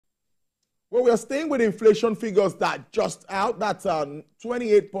Well, we are staying with inflation figures that just out. That's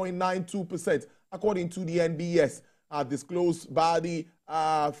 28.92%, according to the NBS, disclosed by the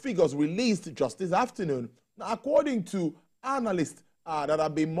figures released just this afternoon. Now, according to analysts that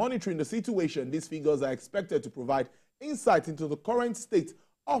have been monitoring the situation, these figures are expected to provide insight into the current state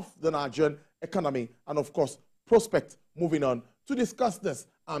of the Nigerian economy and, of course, prospect. Moving on to discuss this,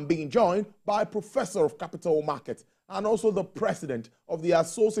 I'm being joined by Professor of Capital Markets and also the President of the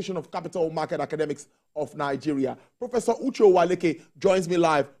Association of Capital Market Academics of Nigeria. Professor Uche Owaleke joins me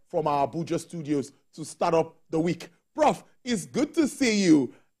live from our Abuja studios to start up the week. Prof, it's good to see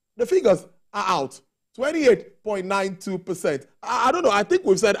you. The figures are out. 28.92%. I don't know, I think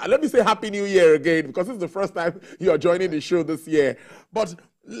we've said, let me say Happy New Year again, because it's the first time you're joining the show this year. But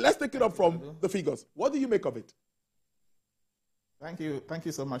let's take it up from the figures. What do you make of it? Thank you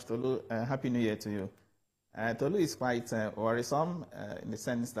so much, Tolu. Happy New Year to you. Tolu is quite worrisome in the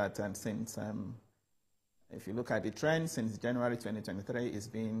sense that since, if you look at the trend, since January 2023, it's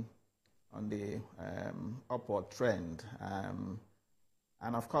been on the upward trend.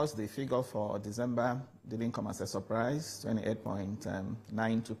 And of course, the figure for December didn't come as a surprise,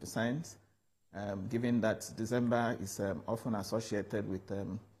 28.92%, given that December is often associated with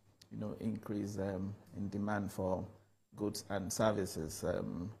increase in demand for goods and services,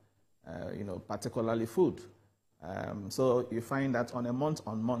 particularly food. So you find that on a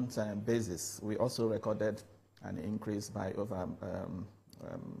month-on-month basis, we also recorded an increase by over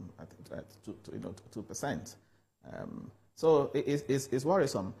 2%. So it's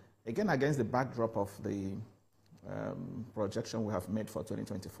worrisome. Again, against the backdrop of the projection we have made for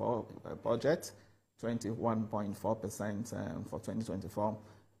 2024 budget, 21.4% for 2024,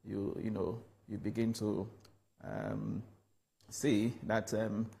 you begin to see that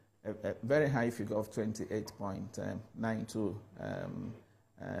a very high figure of 28.92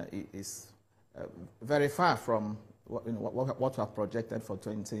 is very far from what we have projected for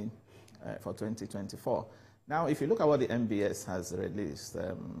 2024. Now, if you look at what the NBS has released,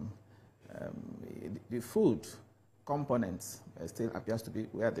 the food components still appears to be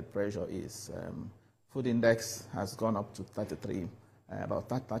where the pressure is. Food index has gone up to 33, about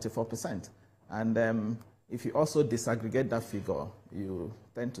 34%. And if you also disaggregate that figure, you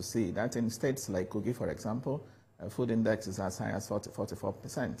tend to see that in states like Kogi, for example, food index is as high as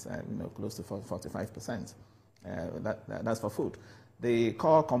 44%, close to 45%. That's for food. The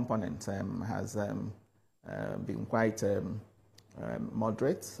core component has been quite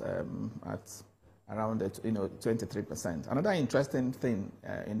moderate at around 23%. Another interesting thing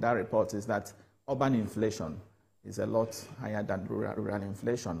in that report is that urban inflation is a lot higher than rural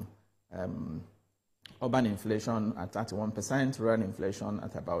inflation. Urban inflation at 31%, rural inflation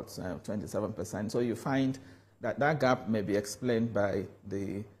at about 27%. So you find that that gap may be explained by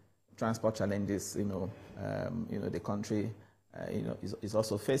the transport challenges, the country, is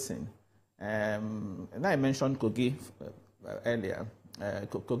also facing. And I mentioned Kogi earlier.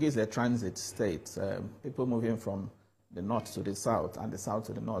 Kogi is a transit state. People moving from the north to the south and the south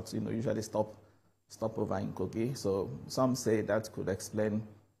to the north, usually stop over in Kogi. So some say that could explain,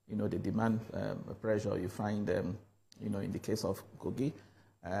 the demand pressure you find, in the case of Kogi.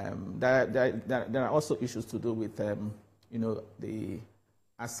 There are also issues to do with, the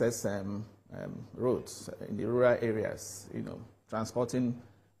access roads in the rural areas, transporting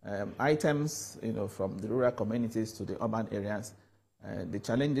items, from the rural communities to the urban areas. The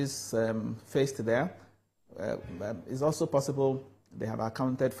challenges faced there is also possible they have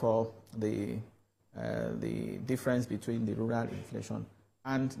accounted for the difference between the rural inflation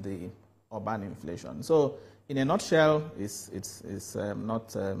and the urban inflation. So, in a nutshell, it's a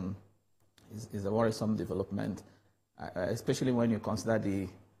worrisome development, especially when you consider the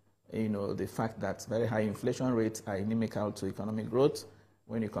fact that very high inflation rates are inimical to economic growth.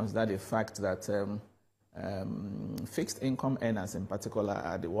 When you consider the fact that fixed income earners in particular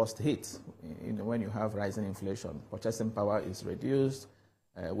are the worst hit, when you have rising inflation. Purchasing power is reduced,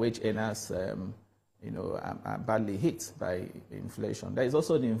 wage earners are badly hit by inflation. There is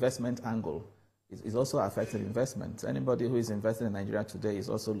also the investment angle. It's also affecting investment. Anybody who is investing in Nigeria today is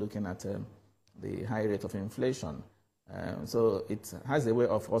also looking at the high rate of inflation. So it has a way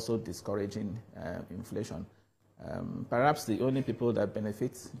of also discouraging inflation. Perhaps the only people that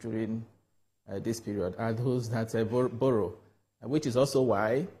benefit during this period are those that borrow, which is also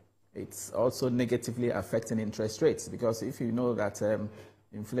why it's also negatively affecting interest rates. Because if you know that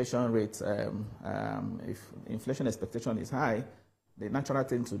inflation rate, if inflation expectation is high, the natural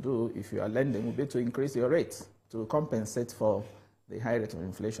thing to do if you are lending will be to increase your rates to compensate for the high rate of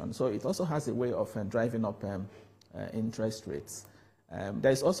inflation. So it also has a way of driving up interest rates.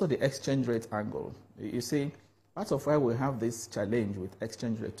 There is also the exchange rate angle. You see, part of why we have this challenge with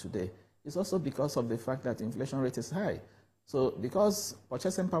exchange rate today is also because of the fact that inflation rate is high. So because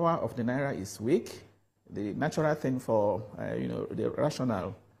purchasing power of the naira is weak, the natural thing for the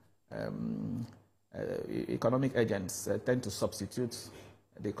rational economic agents tend to substitute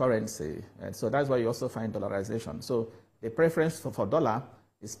the currency, and so that's why you also find dollarization. So the preference for dollar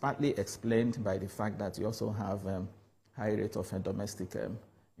is partly explained by the fact that you also have high rate of domestic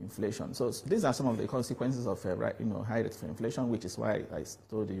inflation. So these are some of the consequences of high rate of inflation, which is why I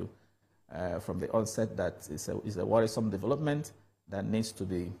told you from the onset that it's a worrisome development that needs to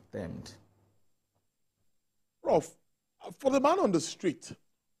be tamed. Prof, for the man on the street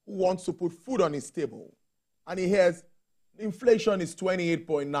who wants to put food on his table and he hears inflation is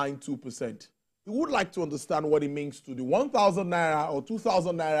 28.92%, he would like to understand what it means to the 1,000 naira or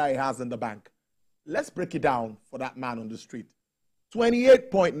 2,000 naira he has in the bank. Let's break it down for that man on the street.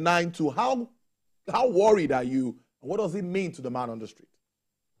 28.92, how worried are you? And what does it mean to the man on the street?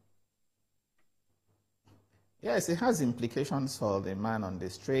 Yes, it has implications for the man on the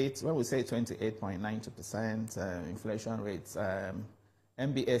street. When we say 28.92% inflation rates,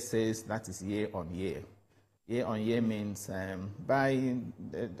 MBS says that is year on year. Year on year means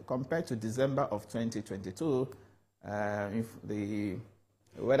compared to December of 2022,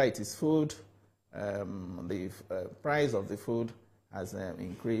 whether it is food, the price of the food has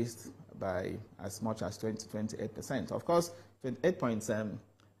increased by as much as 28%. Of course,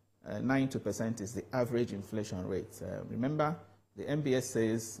 28.92% is the average inflation rate. Remember, the MBS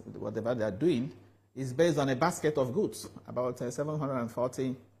says whatever they are doing is based on a basket of goods, about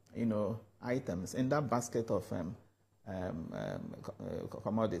 740, items in that basket of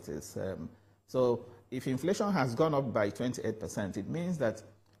commodities. So if inflation has gone up by 28%, it means that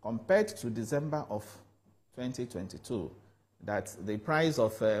compared to December of 2022, that the price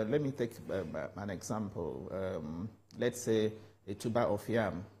of, let me take an example, let's say a tuber of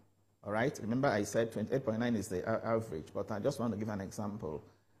yam, all right? Remember I said 28.9 is the average, but I just want to give an example.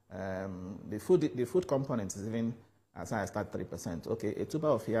 The food component is even as high as 3%. Okay, a tuber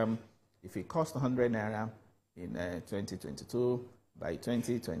of yam, if it cost 100 naira in 2022, by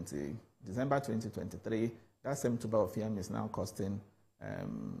December 2023, that same tuber of yam is now costing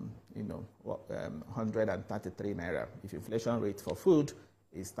 133 naira. If inflation rate for food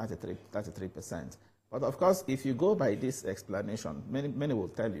is 33%. But of course, if you go by this explanation, many will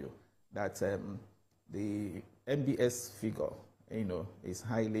tell you that the MBS figure, is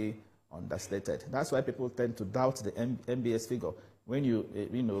highly understated. That's why people tend to doubt the MBS figure. When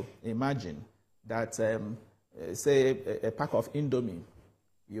you, imagine that, say, a pack of Indomie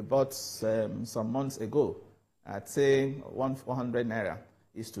you bought some months ago at, say, 400 naira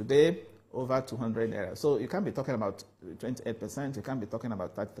is today over 200 naira. So you can't be talking about 28%, you can't be talking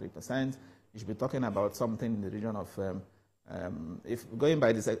about 33%, you should be talking about something in the region of, if going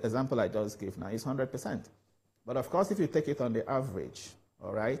by this example I just gave now, it's 100%. But of course, if you take it on the average,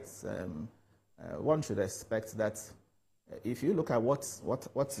 all right, one should expect that if you look at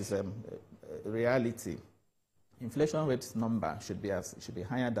what is reality, inflation rate number should be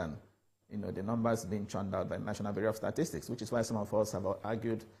higher than the numbers being churned out by the National Bureau of Statistics, which is why some of us have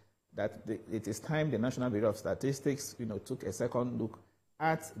argued that it is time the National Bureau of Statistics took a second look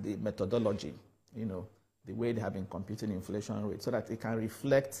at the methodology, the way they have been computing inflation rate, so that it can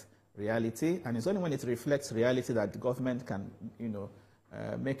reflect reality. And it's only when it reflects reality that the government can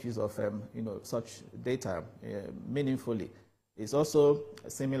make use of such data meaningfully. It's also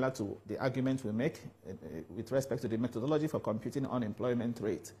similar to the argument we make with respect to the methodology for computing unemployment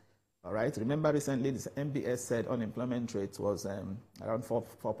rate. All right. Remember, recently this MBS said unemployment rate was around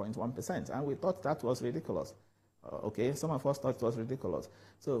 4.1%, and we thought that was ridiculous. Okay, some of us thought it was ridiculous.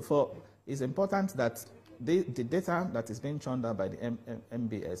 So it's important that the data that is being churned out by the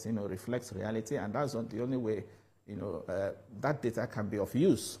MBS, reflects reality, and that's the only way, that data can be of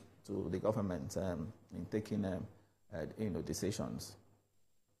use to the government in taking, decisions.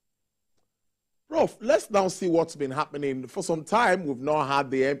 Prof, let's now see what's been happening. For some time, we've not had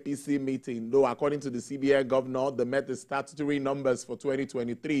the MPC meeting, though according to the CBN governor, they met the statutory numbers for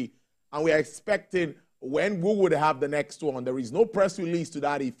 2023, and we are expecting when we would have the next one. There is no press release to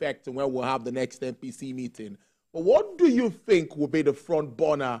that effect and when we'll have the next MPC meeting. But what do you think will be the front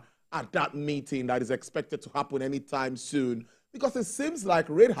burner at that meeting that is expected to happen anytime soon? Because it seems like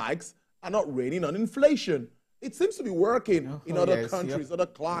rate hikes are not raining on inflation. It seems to be working in other countries, other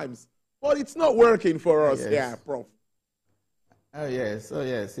climes. But it's not working for us here, Prof. Oh, yes.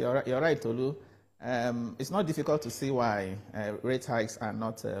 You're right, Tolu. It's not difficult to see why rate hikes are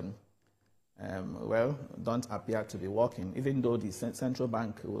not well, don't appear to be working, even though the central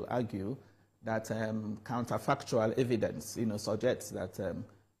bank will argue that counterfactual evidence, suggests that,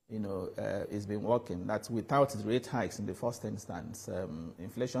 it's been working, that without rate hikes in the first instance,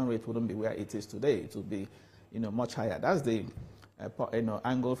 inflation rate wouldn't be where it is today. It would be, much higher. That's the,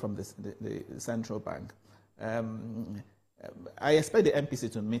 angle from the central bank. I expect the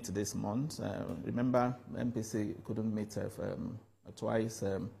MPC to meet this month. Remember, MPC couldn't meet twice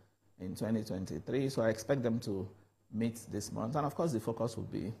in 2023, so I expect them to meet this month. And of course, the focus will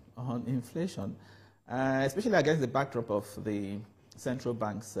be on inflation, especially against the backdrop of the central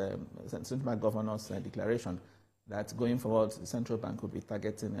bank governor's declaration that going forward, the central bank will be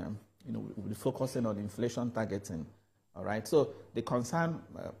targeting, will be focusing on inflation targeting. All right. So the concern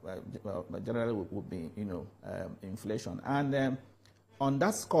generally would be, inflation. And on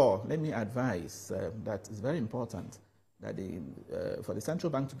that score, let me advise that it's very important that for the central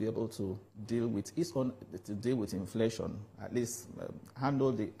bank to be able to deal with its own, to deal with inflation, at least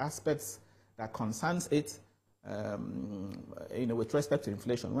handle the aspects that concerns it, with respect to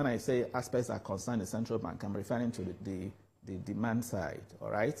inflation. When I say aspects that concern the central bank, I'm referring to the demand side. All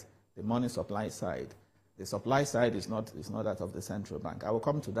right, the money supply side. The supply side is not that of the central bank. I will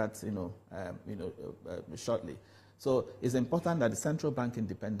come to that, shortly. So it's important that the central bank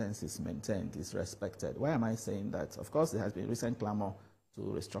independence is maintained, is respected. Why am I saying that? Of course, there has been recent clamor to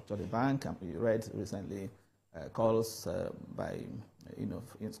restructure the bank, and we read recently calls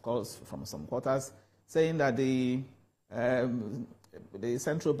calls from some quarters saying that the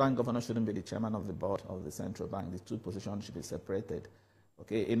central bank governor shouldn't be the chairman of the board of the central bank. The two positions should be separated.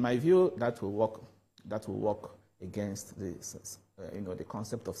 Okay, in my view, that will work. That will work against the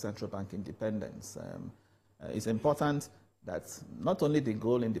concept of central bank independence. It's important that not only the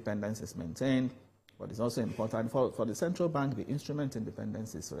goal independence is maintained, but it's also important for the central bank, the instrument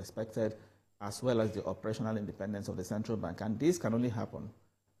independence is respected, as well as the operational independence of the central bank. And this can only happen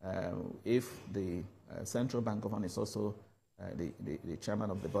if the central bank governor is also the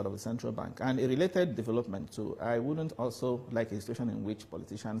chairman of the board of the central bank. And a related development too, I wouldn't also like a situation in which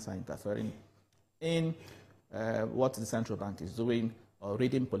politicians are interfering in what the central bank is doing or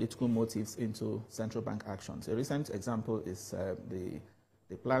reading political motives into central bank actions. A recent example is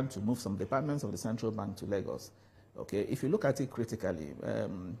the plan to move some departments of the central bank to Lagos. Okay, if you look at it critically,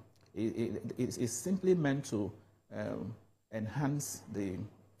 it's simply meant to enhance the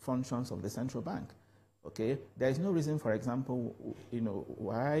functions of the central bank. Okay, there is no reason, for example,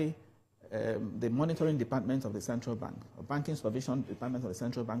 why the monitoring department of the central bank, or banking supervision department of the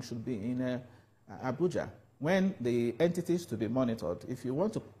central bank should be in Abuja, when the entities to be monitored, if you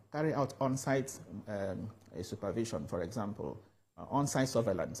want to carry out on-site supervision, for example, on-site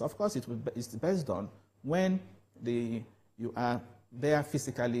surveillance, of course it's best done when you are there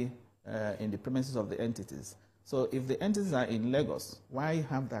physically in the premises of the entities. So if the entities are in Lagos, why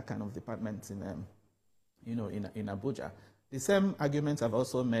have that kind of department in Abuja? The same arguments I've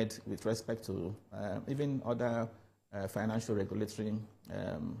also made with respect to even other financial regulatory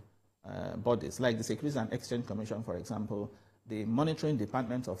bodies, like the Securities and Exchange Commission, for example. The monitoring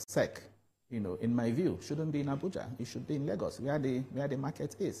department of SEC, in my view, shouldn't be in Abuja. It should be in Lagos, where the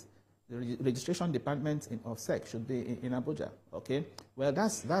market is. The registration department of SEC should be in Abuja. Okay. Well,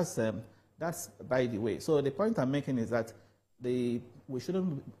 that's by the way. So the point I'm making is that we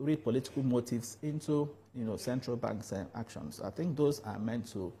shouldn't read political motives into central bank's actions. I think those are meant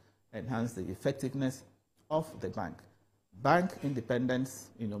to enhance the effectiveness of the bank. Bank independence,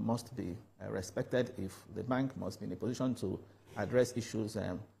 must be respected. If the bank must be in a position to address issues,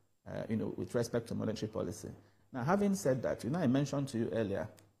 with respect to monetary policy. Now, having said that, I mentioned to you earlier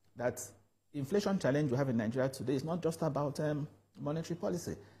that inflation challenge we have in Nigeria today is not just about monetary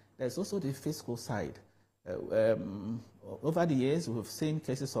policy. There's also the fiscal side. Over the years, we've seen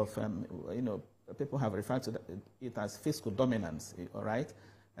cases of, people have referred to it as fiscal dominance. All right.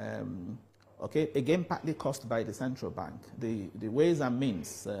 Okay, again, partly caused by the central bank. The ways and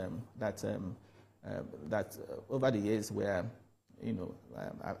means that over the years were,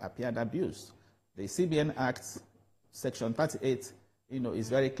 appeared abused. The CBN Act, Section 38, is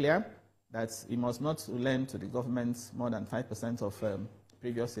very clear that it must not lend to the government more than 5% of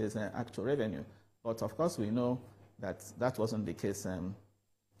previous year's actual revenue. But of course, we know that that wasn't the case, in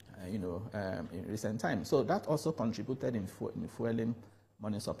recent times. So that also contributed in fueling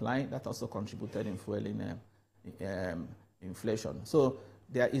money supply. That also contributed in fueling inflation. So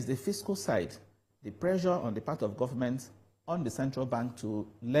there is the fiscal side, the pressure on the part of government on the central bank to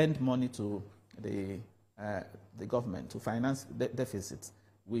lend money to the government to finance deficits.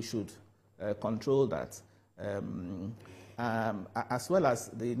 We should control that, as well as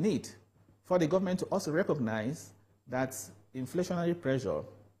the need for the government to also recognize that inflationary pressure,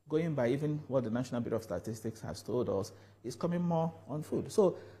 going by even what the National Bureau of Statistics has told us, is coming more on food.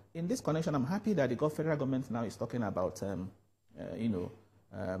 So in this connection, I'm happy that the federal government now is talking about,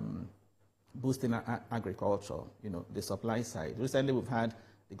 boosting agriculture, the supply side. Recently, we've had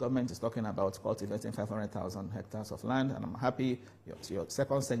the government is talking about cultivating 500,000 hectares of land, and I'm happy your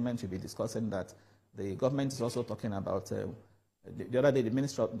second segment will be discussing that. The government is also talking about, the other day, the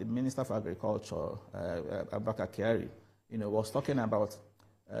Minister for Agriculture, Abubakar Kyari, was talking about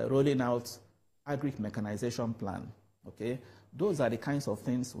rolling out agri-mechanization plan, okay? Those are the kinds of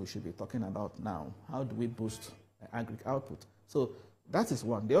things we should be talking about now. How do we boost agri output? So that is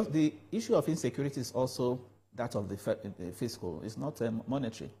one. The issue of insecurity is also that of the fiscal. It's not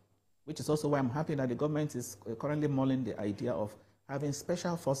monetary, which is also why I'm happy that the government is currently mulling the idea of having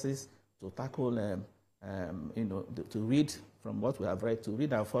special forces to tackle, to read from what we have read, to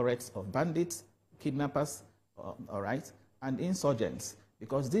read our forex of bandits, kidnappers, all right, and insurgents,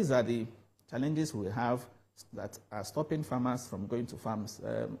 because these are the challenges we have that are stopping farmers from going to farms,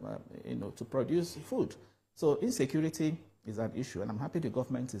 to produce food. So insecurity is an issue, and I'm happy the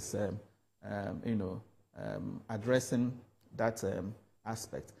government is, addressing that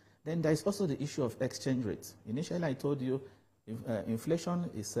aspect. Then there is also the issue of exchange rates. Initially, I told you inflation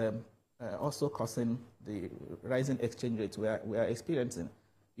is also causing the rising exchange rates we are experiencing.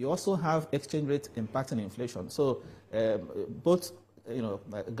 You also have exchange rate impacting inflation. So both,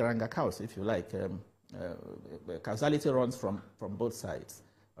 garanga cows, if you like, causality runs from both sides.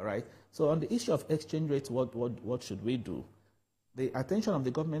 All right. So on the issue of exchange rates, what should we do? The attention of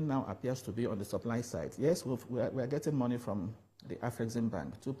the government now appears to be on the supply side. Yes, we are getting money from the Afrexim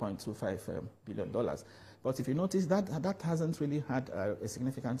Bank, $2.25 billion. But if you notice, that hasn't really had a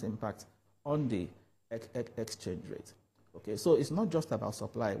significant impact on the exchange rate. Okay, so it's not just about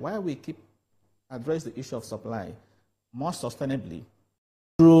supply. Why we keep address the issue of supply more sustainably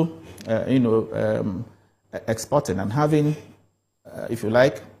through, exporting and having, if you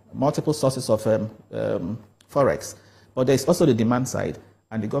like, multiple sources of forex. But there's also the demand side,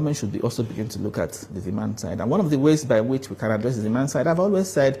 and the government should also begin to look at the demand side. And one of the ways by which we can address the demand side, I've always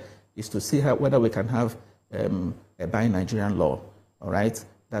said, is to see whether we can have a Buy Nigerian law, all right,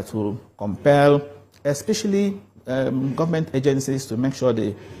 that will compel, especially government agencies, to make sure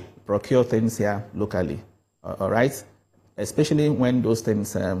they procure things here locally, all right, especially when those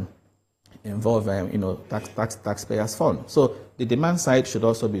things involve, taxpayers' funds. So the demand side should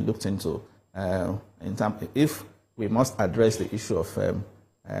also be looked into if we must address the issue of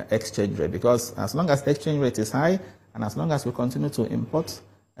exchange rate, because as long as exchange rate is high and as long as we continue to import,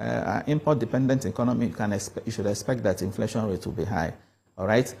 import-dependent economy, you should expect that inflation rate will be high. All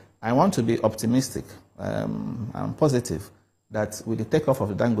right. I want to be optimistic and positive that with the takeoff of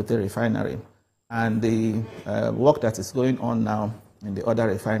the Dangote refinery and the work that is going on now in the other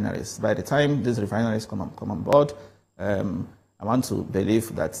refineries, by the time these refineries come on board, I want to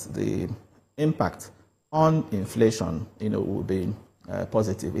believe that the impact on inflation, will be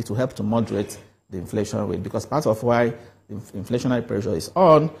positive. It will help to moderate the inflation rate, because part of why the inflationary pressure is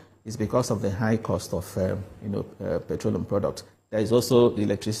on is because of the high cost of, petroleum products. There is also the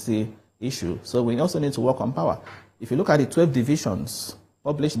electricity issue. So we also need to work on power. If you look at the 12 divisions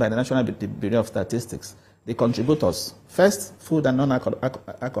published by the National Bureau of Statistics, the contributors, first, food and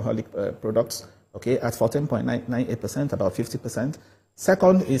non-alcoholic products, okay, at 14.98%, about 50%.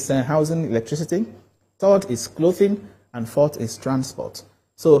 Second is housing, electricity. Third is clothing, and fourth is transport.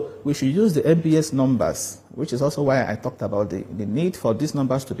 So we should use the MBS numbers, which is also why I talked about the need for these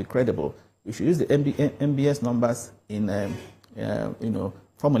numbers to be credible. We should use the MBS numbers in,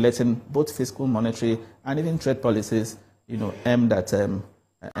 formulating both fiscal, monetary, and even trade policies, aimed at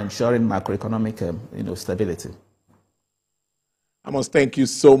ensuring macroeconomic, stability. I must thank you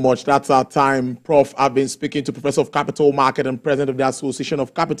so much. That's our time, Prof. I've been speaking to Professor of Capital Market and President of the Association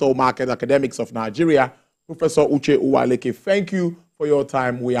of Capital Market Academics of Nigeria, Professor Uche Uwaleke. Thank you for your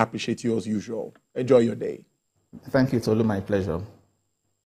time. We appreciate you as usual. Enjoy your day. Thank you, Tolu. My pleasure.